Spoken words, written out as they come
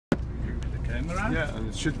camera. Yeah, and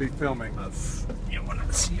it should be filming. You want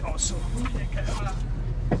to see also the camera.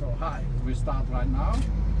 So hi, we start right now.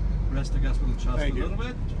 Rest the gas will adjust Thank a you. little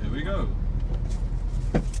bit. Here we go.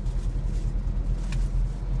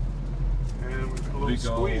 And we've got a We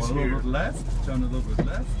little go squeeze a little here. bit left, turn a little bit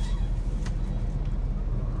left.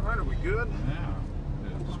 All right, are we good?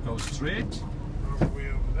 Yeah, just go straight. Are we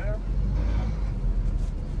over there?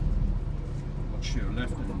 Watch your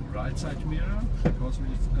left and right side mirror because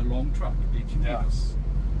it's a long truck, 80 Yeah. meters.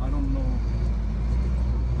 I don't know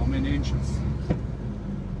how many inches.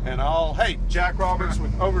 And hey, Jack Roberts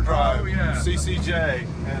with Overdrive, Oh, yeah. CCJ.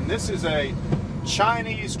 And this is a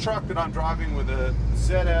Chinese truck that I'm driving with a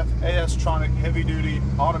ZF AS-tronic heavy-duty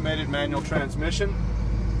automated manual transmission.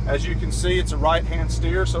 As you can see, it's a right-hand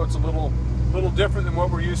steer, so it's a little different than what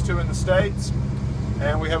we're used to in the States.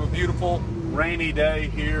 And we have a beautiful rainy day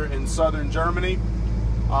here in southern Germany.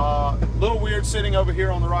 Little weird sitting over here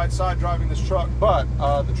on the right side driving this truck, but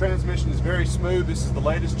the transmission is very smooth. This is the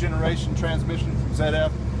latest generation transmission from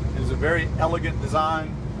ZF. It is a very elegant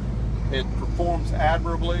design. It performs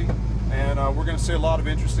admirably, and we're going to see a lot of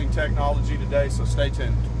interesting technology today, so stay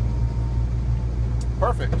tuned.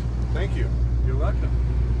 Perfect. Thank you. You're welcome.